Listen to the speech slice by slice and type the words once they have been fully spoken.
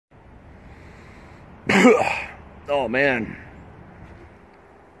Oh man,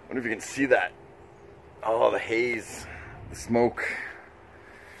 wonder if you can see that. Oh, the haze, the smoke.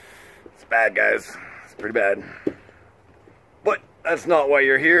 It's bad, guys. It's pretty bad. But that's not why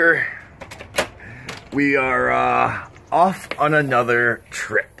you're here. We are off on another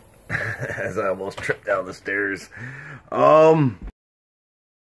trip. As I almost tripped down the stairs.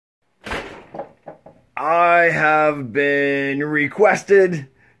 I have been requested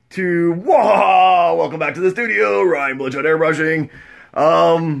to, whoa, welcome back to the studio, Ryan BloodShot Airbrushing,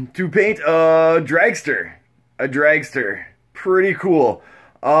 to paint a dragster, pretty cool,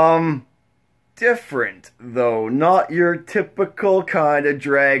 different though, not your typical kind of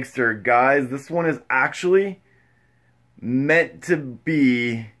dragster, guys. This one is actually meant to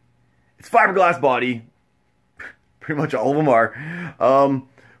be, it's fiberglass body, pretty much all of them are,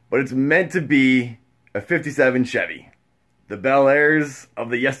 but it's meant to be a 57 Chevy. The Bell Airs of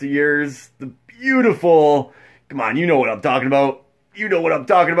the yesteryears, the beautiful, come on, you know what I'm talking about. You know what I'm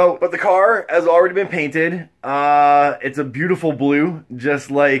talking about. But the car has already been painted. It's a beautiful blue,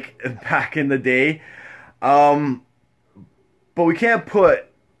 just like back in the day. But we can't put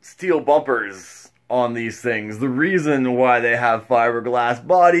steel bumpers on these things. The reason why they have fiberglass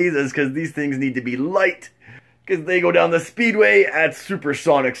bodies is because these things need to be light, because they go down the speedway at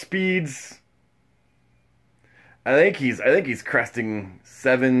supersonic speeds. I think he's cresting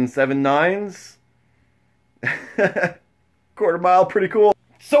 7.9s. Quarter mile, pretty cool.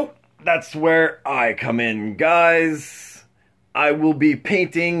 So that's where I come in, guys. I will be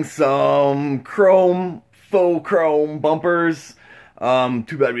painting some chrome, faux chrome bumpers. Too bad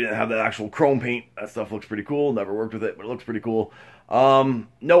we didn't have that actual chrome paint. That stuff looks pretty cool. Never worked with it, but it looks pretty cool.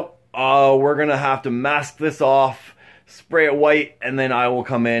 Nope. We're gonna have to mask this off, spray it white, and then I will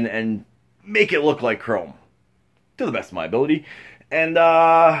come in and make it look like chrome, to the best of my ability. And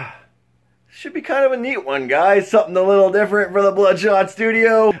should be kind of a neat one, guys. Something a little different for the BloodShot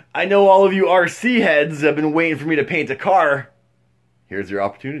Studio. I know all of you RC heads have been waiting for me to paint a car. Here's your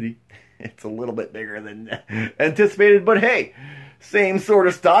opportunity. It's a little bit bigger than anticipated, but hey, same sort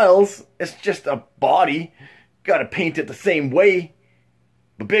of styles. It's just a body. Gotta paint it the same way,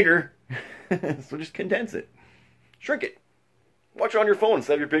 but bigger. So just condense it. Shrink it. Watch it on your phone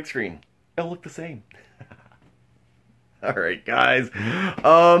instead of your big screen. It'll look the same. Alright, guys.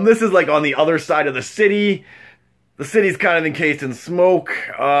 This is like on the other side of the city. The city's kind of encased in smoke.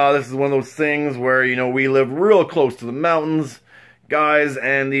 This is one of those things where, you know, we live real close to the mountains, guys,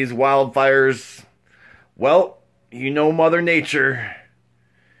 and these wildfires, well, you know Mother Nature.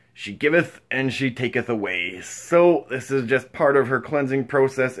 She giveth and she taketh away. So this is just part of her cleansing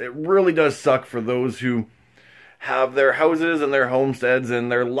process. It really does suck for those who have their houses and their homesteads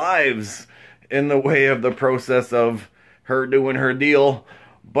and their lives in the way of the process of her doing her deal.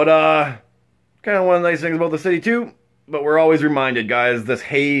 But kind of one of the nice things about the city too, but we're always reminded, guys, this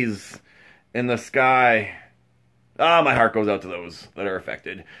haze in the sky, my heart goes out to those that are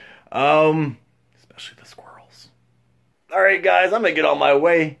affected, especially the squirrels. Alright, guys, I'm gonna get on my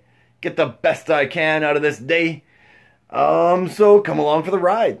way, get the best I can out of this day, so come along for the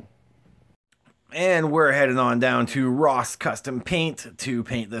ride. And we're heading on down to Ross Custom Paint to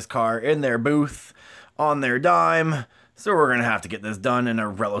paint this car in their booth on their dime. So we're going to have to get this done in a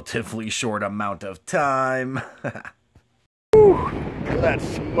relatively short amount of time. Whew, look at that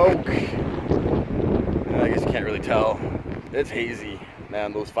smoke. I guess you can't really tell. It's hazy,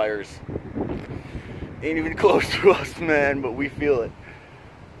 man. Those fires ain't even close to us, man, but we feel it.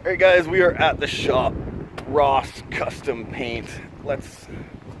 Alright, guys, we are at the shop, Ross Custom Paint. Let's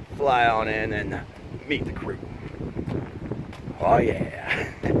fly on in and meet the crew. Oh yeah.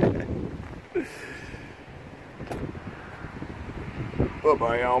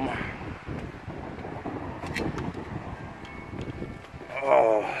 Bye-bye,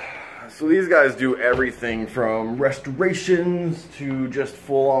 Oh, so these guys do everything from restorations to just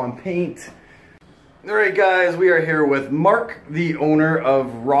full-on paint. Alright, guys, we are here with Mark, the owner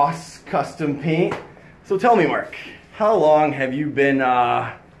of Ross Custom Paint. So tell me, Mark, how long have you been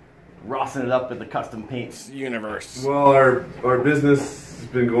rossing it up in the custom paints universe? Well, our business has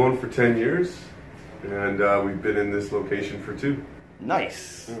been going for 10 years, and we've been in this location for 2.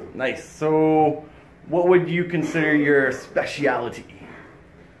 Nice, nice. So, what would you consider your speciality?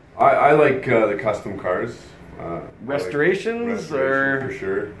 I like the custom cars. Restorations, like or for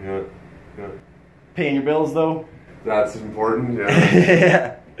sure, yeah. Paying your bills though? That's important, yeah.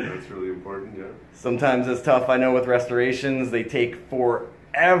 Yeah. That's really important, yeah. Sometimes it's tough. I know with restorations, they take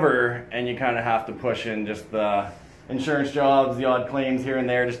forever, and you kind of have to push in just the insurance jobs, the odd claims here and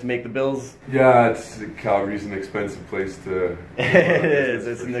there just to make the bills? Yeah, Calgary's an expensive place to It is.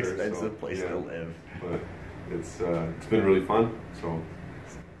 It's an expensive place to live. But it's been really fun.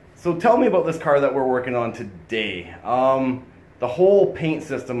 So tell me about this car that we're working on today. The whole paint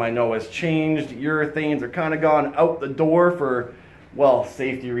system I know has changed. Urethanes are kind of gone out the door for, well,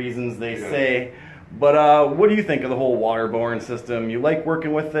 safety reasons they say. But what do you think of the whole waterborne system? You like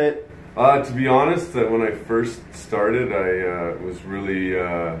working with it? To be honest, when I first started, I was really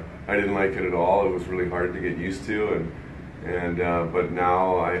I didn't like it at all. It was really hard to get used to, but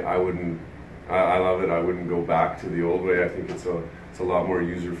now I wouldn't. I love it. I wouldn't go back to the old way. I think it's a lot more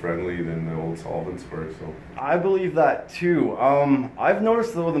user friendly than the old solvents were. So I believe that too. I've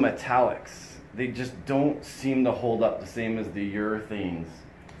noticed though the metallics, they just don't seem to hold up the same as the urethanes.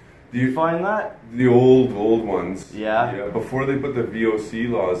 Do you find that? The old ones. Yeah. Before they put the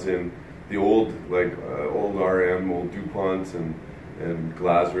VOC laws in, the old old RM, old DuPonts and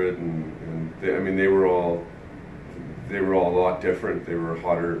Glazrit they were all a lot different. They were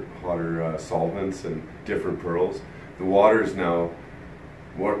hotter solvents and different pearls. The waters now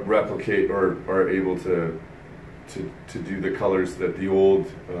replicate or are able to do the colors that the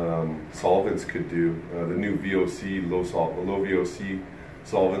old solvents could do. The new VOC, low VOC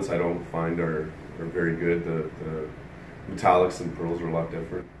solvents I don't find are very good. The metallics and pearls are a lot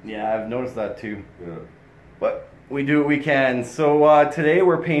different. Yeah, I've noticed that too. Yeah. But we do what we can. So today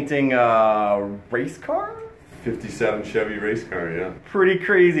we're painting a race car? 57 Chevy race car, yeah. Pretty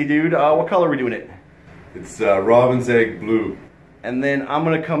crazy, dude. What color are we doing it? It's Robin's Egg Blue. And then I'm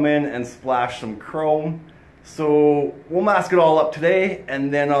gonna come in and splash some chrome. So we'll mask it all up today,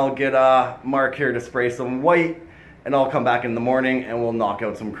 and then I'll get Mark here to spray some white, and I'll come back in the morning and we'll knock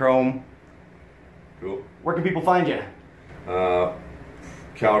out some chrome. Cool. Where can people find you?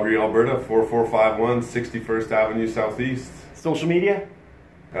 Calgary, Alberta, 4451 61st Avenue Southeast. Social media?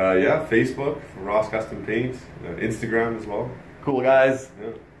 Yeah, Facebook, Ross Custom Paint, Instagram as well. Cool, guys. Yeah.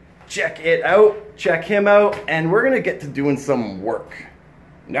 Check it out, check him out, and we're gonna get to doing some work.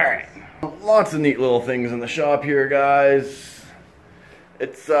 All right. Lots of neat little things in the shop here, guys.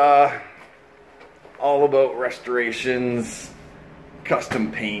 It's all about restorations,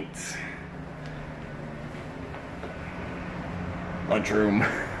 custom paint, lunchroom.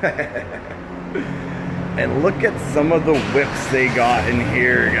 And look at some of the whips they got in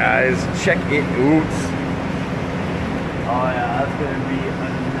here, guys. Check it out. Oh yeah, that's gonna be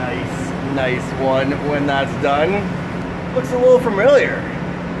a nice one when that's done. Looks a little familiar.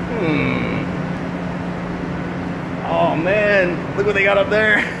 Oh man, look what they got up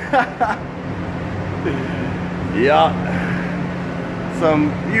there. Yeah.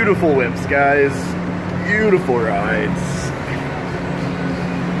 Some beautiful whips, guys. Beautiful rides.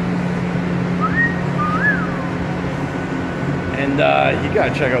 And you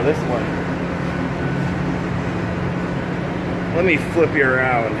gotta check out this one. Let me flip you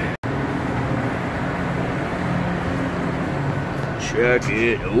around. Check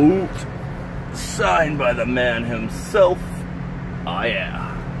it out. Signed by the man himself. Oh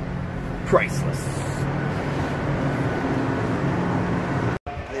yeah. Priceless.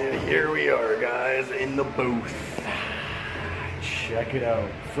 And here we are, guys, in the booth. Check it out.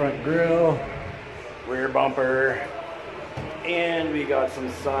 Front grille, rear bumper, and we got some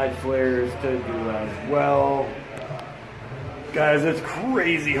side flares to do as well. Guys, it's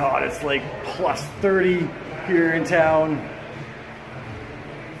crazy hot. It's like plus 30 here in town.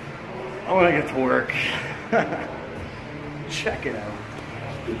 I want to get to work. Check it out.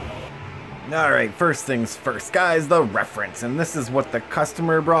 Alright, first things first, guys, the reference. And this is what the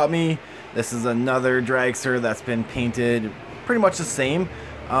customer brought me. This is another dragster that's been painted pretty much the same.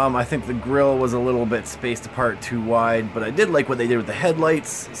 I think the grill was a little bit spaced apart too wide, but I did like what they did with the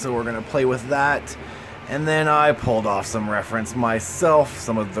headlights, so we're going to play with that. And then I pulled off some reference myself,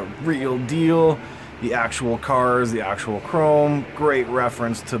 some of the real deal, the actual cars, the actual chrome, great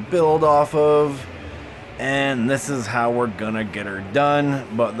reference to build off of. And this is how we're gonna get her done.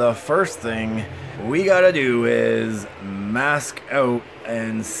 But the first thing we gotta do is mask out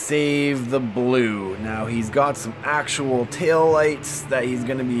and save the blue. Now he's got some actual tail lights that he's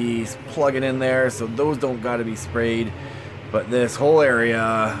gonna be plugging in there, so those don't gotta be sprayed. But this whole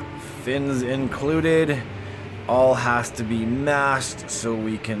area, fins included, all has to be masked so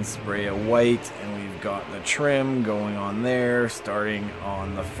we can spray a white. And we've got the trim going on there, starting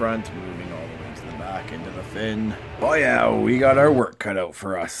on the front, moving all the way to the back into the fin. Oh yeah, we got our work cut out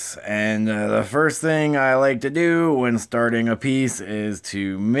for us. And the first thing I like to do when starting a piece is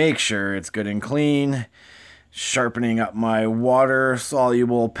to make sure it's good and clean. Sharpening up my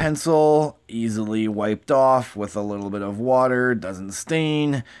water-soluble pencil, easily wiped off with a little bit of water, doesn't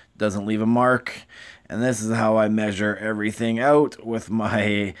stain, doesn't leave a mark. And this is how I measure everything out with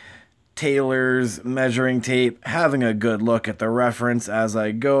my Taylor's measuring tape, having a good look at the reference as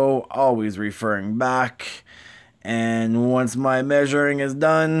I go, always referring back. And once my measuring is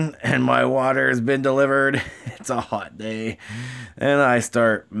done and my water has been delivered, it's a hot day, and I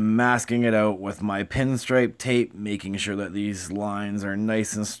start masking it out with my pinstripe tape, making sure that these lines are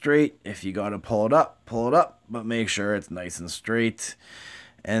nice and straight. If you gotta pull it up, but make sure it's nice and straight.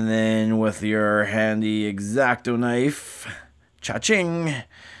 And then with your handy X-Acto knife, cha-ching,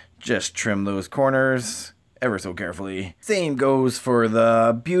 just trim those corners ever so carefully. Same goes for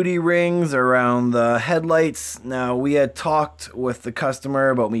the beauty rings around the headlights. Now, we had talked with the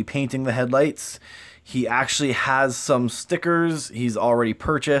customer about me painting the headlights. He actually has some stickers he's already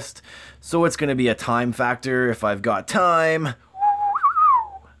purchased, so it's going to be a time factor. If I've got time,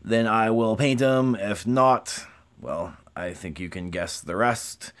 then I will paint them. If not, well, I think you can guess the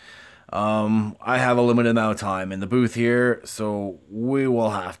rest. I have a limited amount of time in the booth here, so we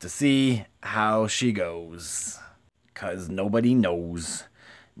will have to see how she goes, because nobody knows.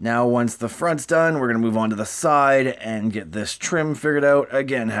 Now, once the front's done, we're going to move on to the side and get this trim figured out.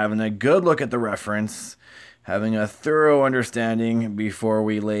 Again, having a good look at the reference, having a thorough understanding before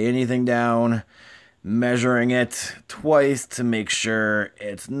we lay anything down, measuring it twice to make sure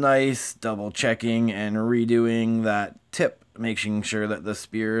it's nice, double checking and redoing that tip, making sure that the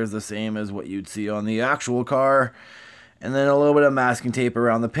spear is the same as what you'd see on the actual car. And then a little bit of masking tape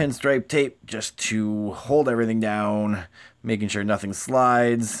around the pinstripe tape just to hold everything down, making sure nothing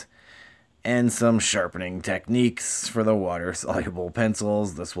slides. And some sharpening techniques for the water-soluble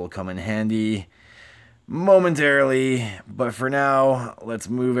pencils. This will come in handy momentarily, but for now, let's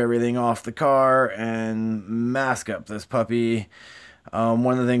move everything off the car and mask up this puppy.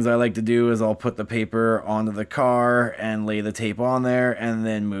 One of the things I like to do is I'll put the paper onto the car and lay the tape on there and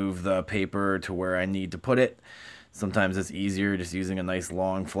then move the paper to where I need to put it. Sometimes it's easier just using a nice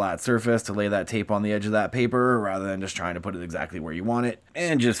long flat surface to lay that tape on the edge of that paper rather than just trying to put it exactly where you want it.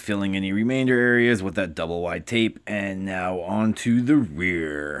 And just filling any remainder areas with that double wide tape. And now onto the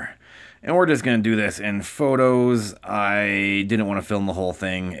rear. And we're just going to do this in photos. I didn't want to film the whole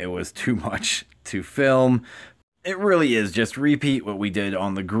thing. It was too much to film. It really is just repeat what we did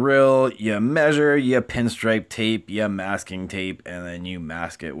on the grill. You measure, you pinstripe tape, you masking tape, and then you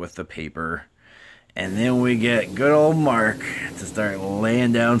mask it with the paper. And then we get good old Mark to start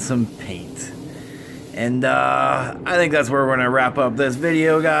laying down some paint. And I think that's where we're going to wrap up this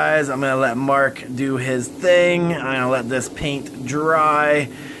video, guys. I'm going to let Mark do his thing. I'm going to let this paint dry.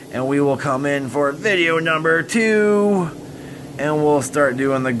 And we will come in for video number 2. And we'll start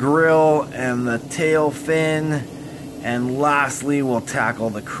doing the grill and the tail fin. And lastly, we'll tackle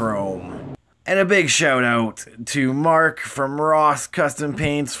the chrome. And a big shout out to Mark from Ross Custom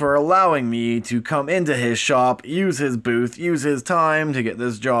Paints for allowing me to come into his shop, use his booth, use his time to get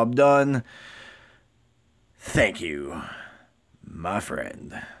this job done. Thank you, my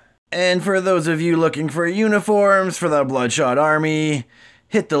friend. And for those of you looking for uniforms for the BloodShot Army,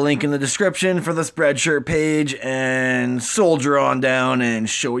 hit the link in the description for the Spreadshirt page and soldier on down and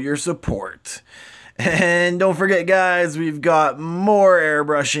show your support. And don't forget, guys, we've got more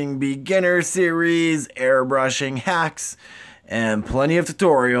airbrushing beginner series, airbrushing hacks, and plenty of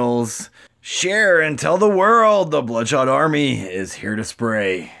tutorials. Share and tell the world the BloodShot Army is here to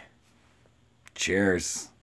spray. Cheers.